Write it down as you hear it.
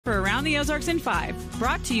For Around the Ozarks in 5,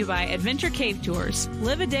 brought to you by Adventure Cave Tours.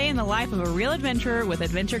 Live a day in the life of a real adventurer with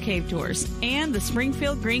Adventure Cave Tours. And the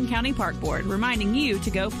Springfield Greene County Park Board, reminding you to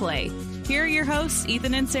go play. Here are your hosts,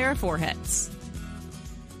 Ethan and Sarah Forhetz.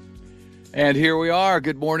 And here we are.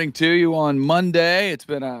 Good morning to you on Monday. It's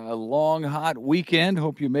been a long, hot weekend.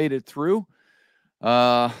 Hope you made it through.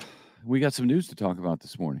 We got some news to talk about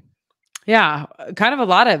this morning. Yeah, kind of a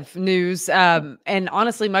lot of news. And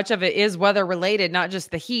honestly, much of it is weather related, not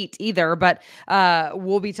just the heat either, but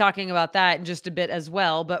we'll be talking about that in just a bit as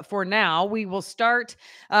well. But for now, we will start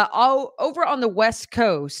all over on the West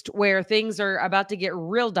Coast where things are about to get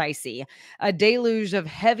real dicey. A deluge of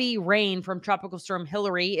heavy rain from Tropical Storm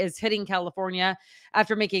Hillary is hitting California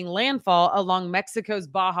after making landfall along Mexico's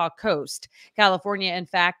Baja coast. California, in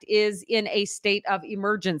fact, is in a state of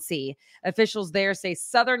emergency. Officials there say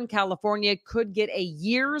Southern California could get a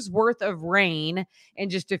year's worth of rain in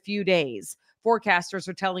just a few days. Forecasters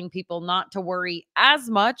are telling people not to worry as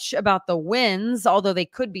much about the winds, although they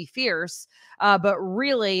could be fierce, but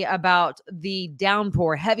really about the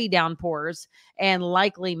downpour, heavy downpours, and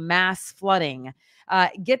likely mass flooding.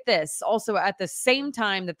 Get this, also at the same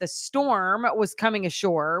time that the storm was coming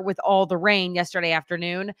ashore with all the rain yesterday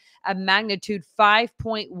afternoon, a magnitude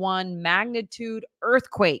 5.1 magnitude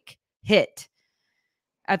earthquake hit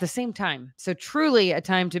at the same time. So truly a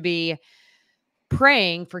time to be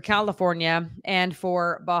praying for California and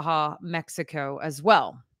for Baja, Mexico as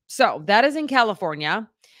well. So that is in California.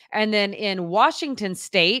 And then in Washington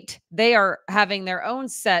state, they are having their own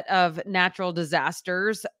set of natural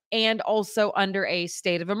disasters and also under a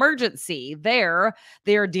state of emergency. There,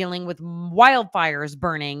 they are dealing with wildfires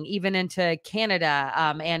burning even into Canada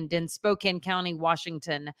and in Spokane County,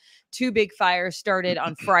 Washington. 2 big fires started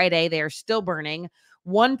on Friday. They are still burning.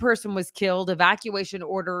 1 person was killed. Evacuation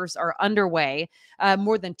orders are underway.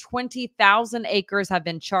 More than 20,000 acres have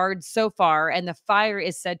been charred so far, and the fire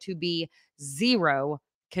is said to be zero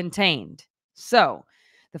contained. So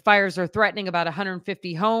the fires are threatening about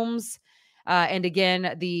 150 homes. And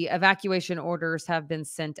again, the evacuation orders have been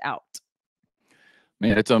sent out.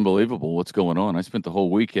 Man, it's unbelievable what's going on. I spent the whole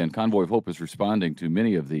weekend. Convoy of Hope is responding to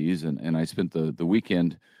many of these, and I spent the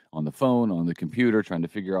weekend on the phone, on the computer, trying to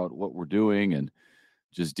figure out what we're doing and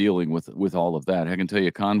just dealing with all of that. I can tell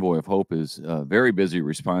you Convoy of Hope is very busy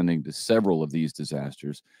responding to several of these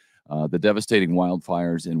disasters. The devastating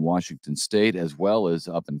wildfires in Washington state, as well as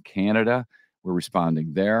up in Canada. We're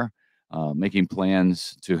responding there, making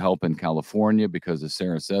plans to help in California because, as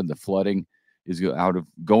Sarah said, the flooding is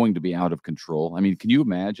going to be out of control. I mean, can you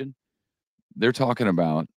imagine? They're talking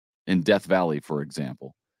about in Death Valley, for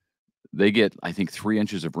example, they get, I think, 3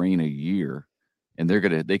 inches of rain a year, and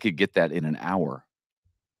they could get that in an hour.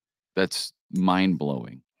 That's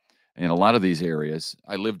mind-blowing. In a lot of these areas,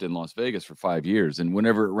 I lived in Las Vegas for 5 years, and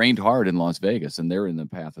whenever it rained hard in Las Vegas, and they're in the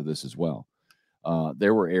path of this as well,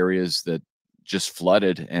 there were areas that just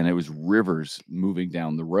flooded, and it was rivers moving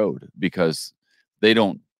down the road because they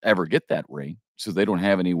don't ever get that rain, so they don't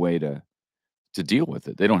have any way to deal with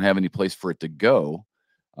it. They don't have any place for it to go.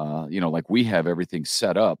 Like we have everything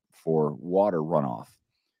set up for water runoff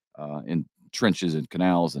in trenches and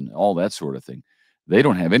canals and all that sort of thing. They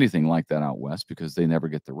don't have anything like that out west because they never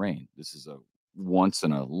get the rain. This is a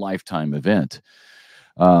once-in-a-lifetime event.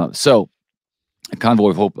 So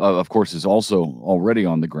Convoy of Hope, of course, is also already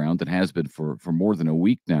on the ground and has been for more than a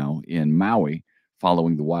week now in Maui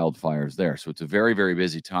following the wildfires there. So it's a very, very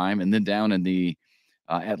busy time. And then down in the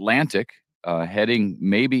Atlantic, heading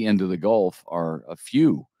maybe into the Gulf, are a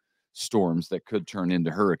few storms that could turn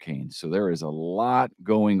into hurricanes. So there is a lot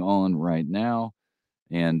going on right now.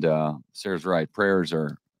 And Sarah's right. Prayers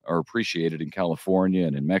are appreciated in California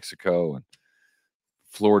and in Mexico and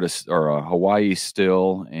Florida or Hawaii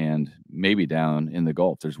still, and maybe down in the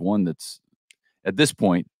Gulf. There's one that's at this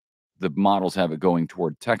point, the models have it going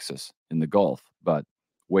toward Texas in the Gulf, but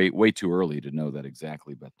way too early to know that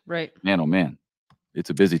exactly. But right, man, oh man, it's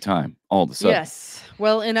a busy time all of a sudden. Yes.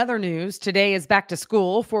 Well, in other news, today is back to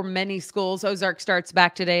school for many schools. Ozark starts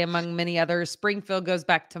back today, among many others. Springfield goes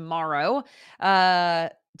back tomorrow.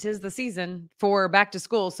 'Tis the season for back to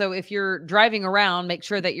school. So if you're driving around, make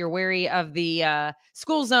sure that you're wary of the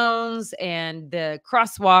school zones and the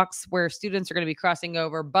crosswalks where students are going to be crossing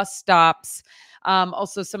over, bus stops.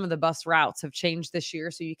 Also, some of the bus routes have changed this year,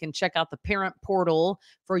 so you can check out the parent portal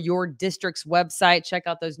for your district's website. Check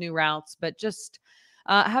out those new routes, but just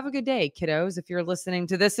have a good day, kiddos. If you're listening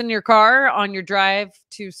to this in your car on your drive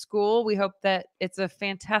to school, we hope that it's a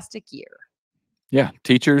fantastic year. Yeah,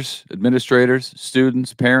 teachers, administrators,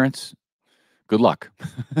 students, parents, good luck.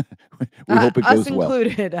 We hope it goes well. Us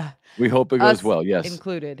included. We hope it goes well, yes.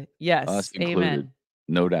 Included, yes. Us included. Amen.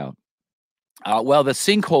 No doubt. Well, the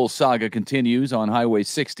sinkhole saga continues on Highway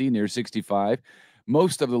 60 near 65.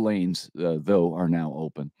 Most of the lanes, though, are now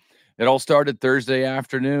open. It all started Thursday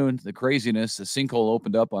afternoon. The craziness, the sinkhole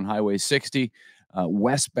opened up on Highway 60,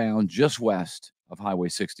 westbound, just west of Highway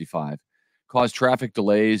 65. Caused traffic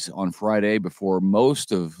delays on Friday before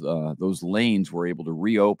most of those lanes were able to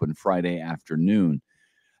reopen Friday afternoon.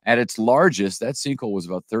 At its largest, that sinkhole was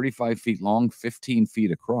about 35 feet long, 15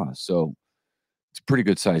 feet across. So it's a pretty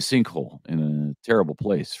good sized sinkhole in a terrible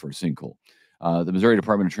place for a sinkhole. The Missouri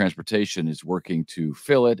Department of Transportation is working to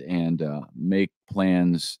fill it and make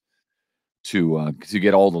plans to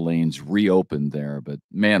get all the lanes reopened there. But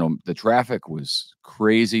man, the traffic was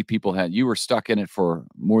crazy. You were stuck in it for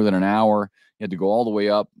more than an hour. You had to go all the way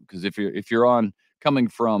up because if you're on coming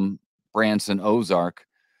from Branson, Ozark,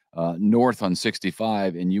 north on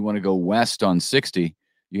 65, and you want to go west on 60,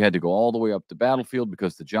 you had to go all the way up to Battlefield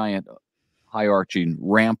because the giant high arching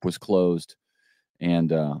ramp was closed.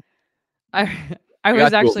 And I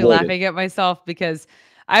was actually laughing at myself because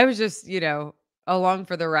I was just, along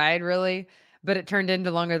for the ride, really, but it turned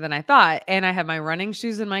into longer than I thought. And I had my running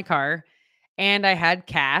shoes in my car and I had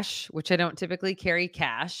cash, which I don't typically carry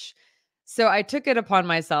cash. So I took it upon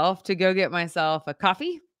myself to go get myself a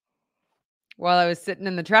coffee while I was sitting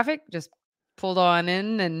in the traffic, just pulled on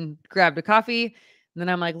in and grabbed a coffee. And then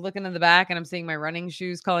I'm like looking in the back and I'm seeing my running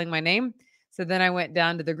shoes calling my name. So then I went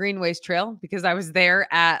down to the Greenways Trail because I was there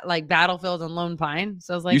at like Battlefield and Lone Pine.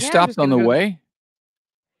 So I was like, you stopped on the way?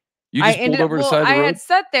 You just pulled over to the side of the road? I had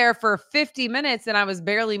sat there for 50 minutes and I was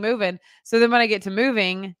barely moving. So then when I get to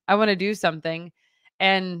moving, I want to do something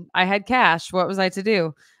and I had cash. What was I to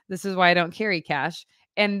do? This is why I don't carry cash.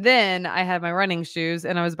 And then I had my running shoes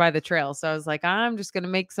and I was by the trail. So I was like, I'm just going to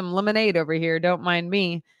make some lemonade over here. Don't mind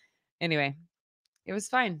me. Anyway, it was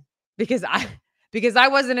fine because I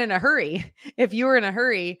wasn't in a hurry. If you were in a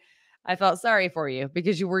hurry, I felt sorry for you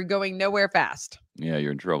because you were going nowhere fast. Yeah,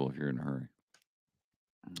 you're in trouble if you're in a hurry.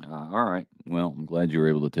 All right. Well, I'm glad you were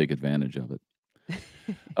able to take advantage of it.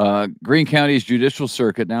 Greene County's judicial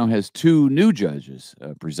circuit now has 2 new judges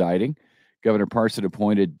presiding. Governor Parson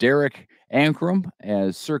appointed Derek Ankrum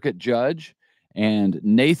as circuit judge and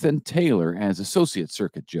Nathan Taylor as associate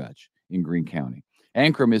circuit judge in Greene County.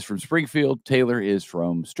 Ankrum is from Springfield. Taylor is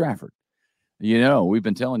from Stratford. We've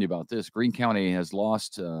been telling you about this. Greene County has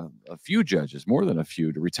lost a few judges, more than a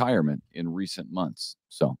few, to retirement in recent months.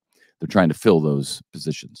 So they're trying to fill those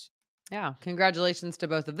positions. Yeah. Congratulations to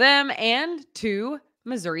both of them and to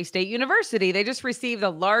Missouri State University. They just received the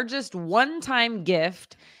largest one-time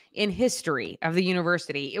gift in history of the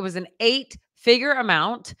university. It was an 8-figure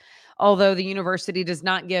amount, although the university does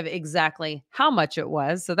not give exactly how much it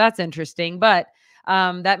was. So that's interesting. But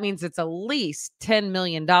that means it's at least $10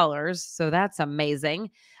 million. So that's amazing.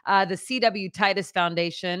 The C.W. Titus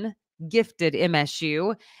Foundation gifted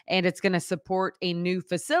MSU, and it's going to support a new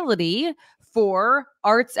facility for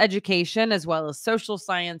arts education as well as social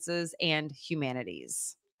sciences and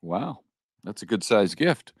humanities. Wow. That's a good sized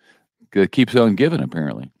gift. It keeps on giving,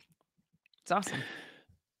 apparently. It's awesome.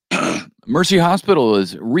 Mercy Hospital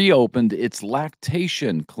has reopened its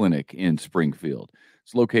lactation clinic in Springfield.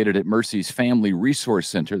 It's located at Mercy's Family Resource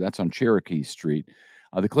Center. That's on Cherokee Street.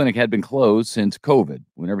 The clinic had been closed since COVID.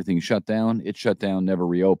 When everything shut down, it shut down, never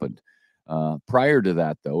reopened. Prior to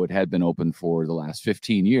that, though, it had been open for the last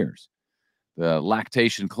 15 years. The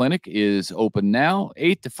lactation clinic is open now,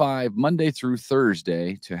 8 to 5, Monday through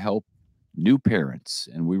Thursday, to help new parents.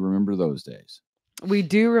 And we remember those days. We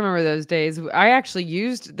do remember those days. I actually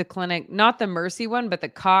used the clinic, not the Mercy one, but the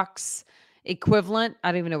Cox equivalent.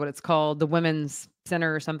 I don't even know what it's called, the Women's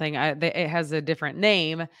Center or something. It has a different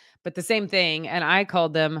name, but the same thing. And I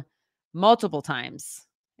called them multiple times.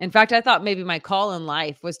 In fact, I thought maybe my call in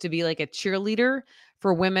life was to be like a cheerleader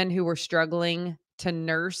for women who were struggling to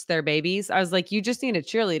nurse their babies. I was like, you just need a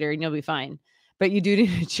cheerleader and you'll be fine. But you do need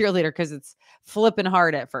a cheerleader because it's flipping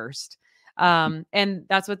hard at first. And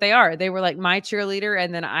that's what they are. They were like my cheerleader.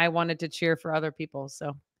 And then I wanted to cheer for other people.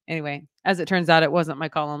 So anyway, as it turns out, it wasn't my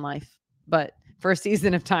call in life, but for a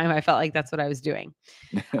season of time, I felt like that's what I was doing.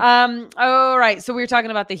 All right. So we were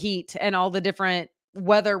talking about the heat and all the different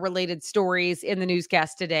weather related stories in the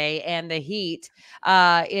newscast today. And the heat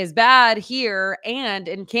is bad here and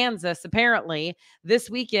in Kansas. Apparently this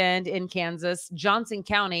weekend in Kansas, Johnson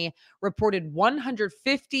County reported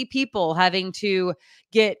 150 people having to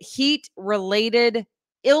get heat related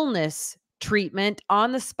illness treatment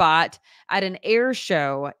on the spot at an air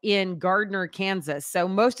show in Gardner, Kansas. So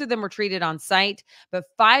most of them were treated on site, but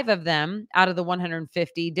 5 of them out of the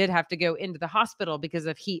 150 did have to go into the hospital because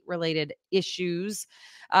of heat related issues.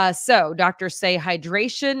 So doctors say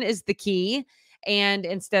hydration is the key And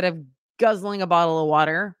instead of guzzling a bottle of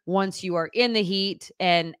water, once you are in the heat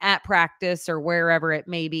and at practice or wherever it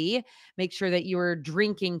may be, make sure that you are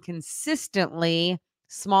drinking consistently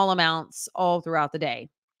small amounts all throughout the day.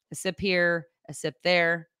 A sip here, a sip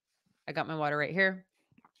there. I got my water right here.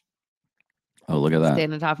 Oh, look at that.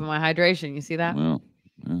 Staying on top of my hydration. You see that? Well,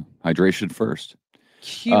 yeah. Hydration first.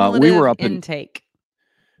 Cumulative we were up intake.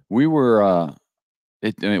 We were,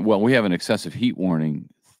 well, we have an excessive heat warning.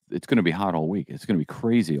 It's going to be hot all week. It's going to be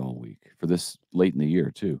crazy all week for this late in the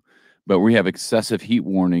year, too. But we have excessive heat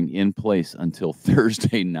warning in place until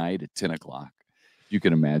Thursday night at 10 o'clock. You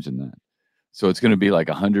can imagine that. So it's going to be like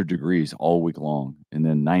 100 degrees all week long, and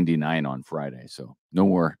then 99 on Friday. So no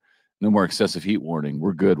more excessive heat warning.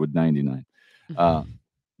 We're good with 99.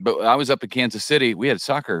 But I was up in Kansas City. We had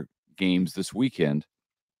soccer games this weekend,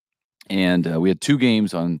 and we had 2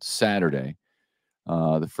 games on Saturday.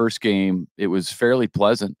 The first game, it was fairly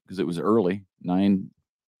pleasant because it was early, 9,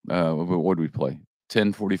 what did we play?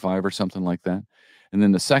 10:45 or something like that. And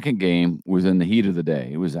then the second game was in the heat of the day.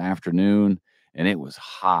 It was afternoon, and it was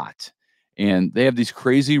hot. And they have these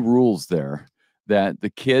crazy rules there that the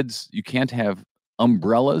kids, you can't have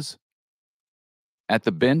umbrellas at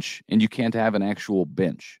the bench, and you can't have an actual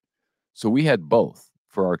bench. So we had both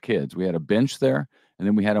for our kids. We had a bench there, and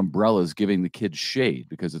then we had umbrellas giving the kids shade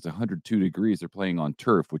because it's 102 degrees. They're playing on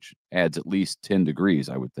turf, which adds at least 10 degrees,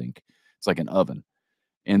 I would think. It's like an oven.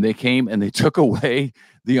 And they came and they took away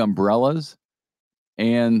the umbrellas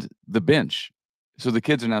and the bench. So the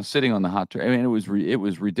kids are now sitting on the hot turf. I mean, it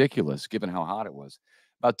was ridiculous given how hot it was.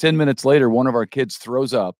 About 10 minutes later, one of our kids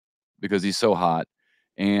throws up because he's so hot,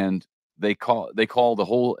 and they call all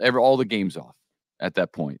the games off at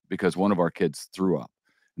that point because one of our kids threw up.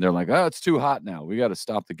 And they're like, "Oh, it's too hot now. We got to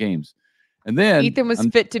stop the games." And then Ethan was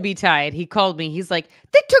fit to be tied. He called me. He's like,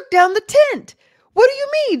 "They took down the tent. What do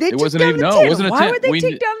you mean? They took down the tent. It wasn't a tent. Why would they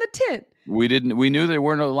take down the tent?" We knew they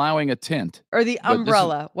weren't allowing a tent. Or the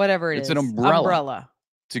umbrella, whatever it is. It's an umbrella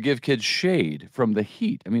to give kids shade from the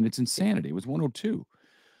heat. I mean, it's insanity. It was 102.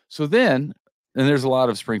 So then, and there's a lot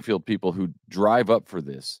of Springfield people who drive up for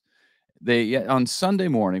this. On Sunday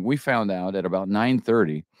morning, we found out at about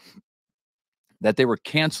 9:30 that they were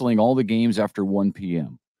canceling all the games after 1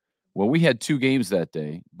 p.m. Well, we had 2 games that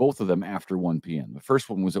day, both of them after 1 p.m. The first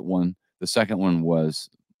one was at 1. The second one was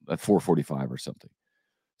at 4:45 or something.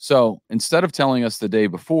 So instead of telling us the day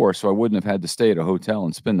before, so I wouldn't have had to stay at a hotel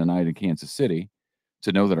and spend the night in Kansas City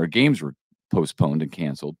to know that our games were postponed and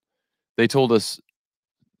canceled, they told us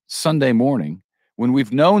Sunday morning, when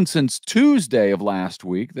we've known since Tuesday of last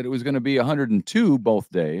week that it was going to be 102 both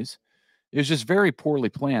days. It was just very poorly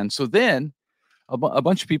planned. So then a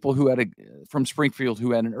bunch of people from Springfield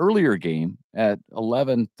who had an earlier game at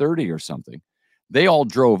 11:30 or something, they all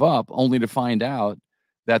drove up only to find out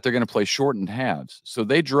that they're going to play shortened halves. So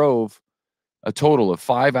they drove a total of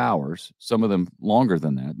 5 hours, some of them longer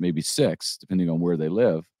than that, maybe 6, depending on where they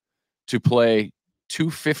live, to play 2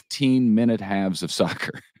 15-minute halves of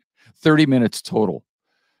soccer, 30 minutes total,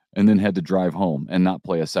 and then had to drive home and not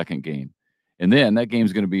play a second game. And then that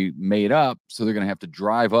game's going to be made up, so they're going to have to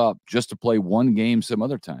drive up just to play one game some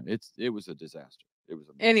other time. It was a disaster. It was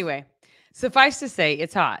anyway. Suffice to say,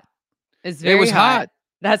 it's hot. It's very hot.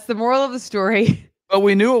 That's the moral of the story. But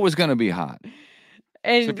we knew it was going to be hot.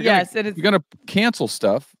 And so yes, if you're going to cancel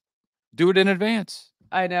stuff, do it in advance.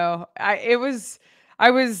 I know. I was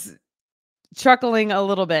chuckling a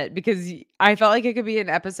little bit because I felt like it could be an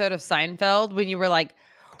episode of Seinfeld when you were like,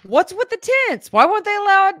 "What's with the tents? Why won't they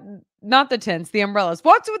allow not the tents, the umbrellas?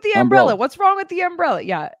 What's with the umbrella? What's wrong with the umbrella?"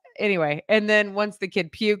 Yeah. Anyway, and then once the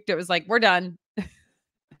kid puked, it was like, "We're done."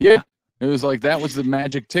 Yeah. It was like that was the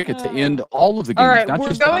magic ticket to end all of the games. All right,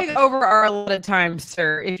 we're going over our allotted time,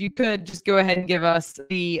 sir. If you could just go ahead and give us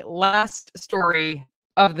the last story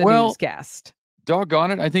of the newscast.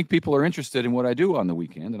 Doggone it. I think people are interested in what I do on the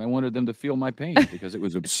weekend, and I wanted them to feel my pain because it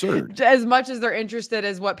was absurd. As much as they're interested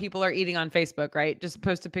as what people are eating on Facebook, right? Just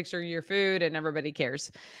post a picture of your food and everybody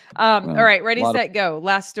cares. All right, ready, set, go.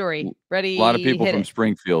 Last story. Ready, a lot of people from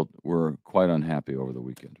Springfield were quite unhappy over the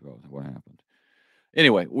weekend about what happened.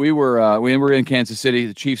 Anyway, we were in Kansas City.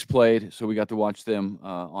 The Chiefs played, so we got to watch them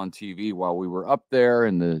on TV while we were up there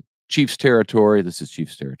in the Chiefs territory. This is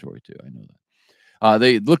Chiefs territory too. I know that.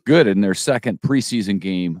 They looked good in their second preseason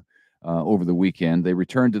game over the weekend. They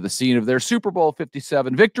returned to the scene of their Super Bowl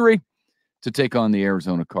 57 victory to take on the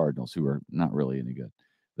Arizona Cardinals, who are not really any good.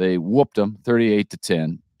 They whooped them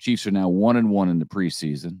 38-10. Chiefs are now 1-1 in the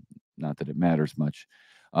preseason. Not that it matters much.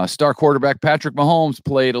 Star quarterback Patrick Mahomes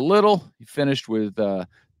played a little. He finished with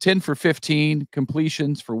 10 for 15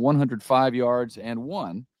 completions for 105 yards and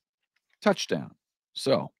 1 touchdown.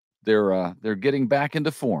 So they're getting back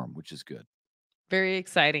into form, which is good. Very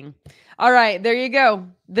exciting. All right, there you go.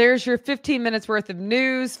 There's your 15 minutes worth of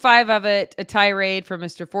news, 5 of it a tirade from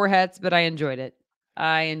Mr. Foreheads, but I enjoyed it.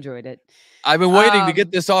 I've been waiting to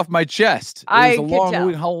get this off my chest. It was I a could long tell.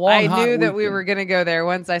 week, long I hot knew that we weekend. were going to go there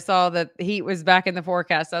once I saw that the heat was back in the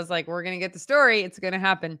forecast. I was like, we're going to get the story. It's going to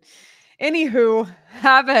happen. Anywho,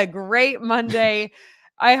 have a great Monday.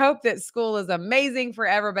 I hope that school is amazing for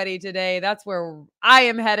everybody today. That's where I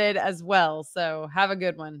am headed as well. So have a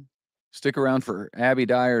good one. Stick around for Abby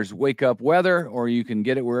Dyer's Wake Up Weather, or you can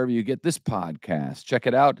get it wherever you get this podcast. Check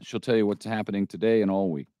it out. She'll tell you what's happening today and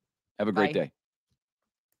all week. Have a great day.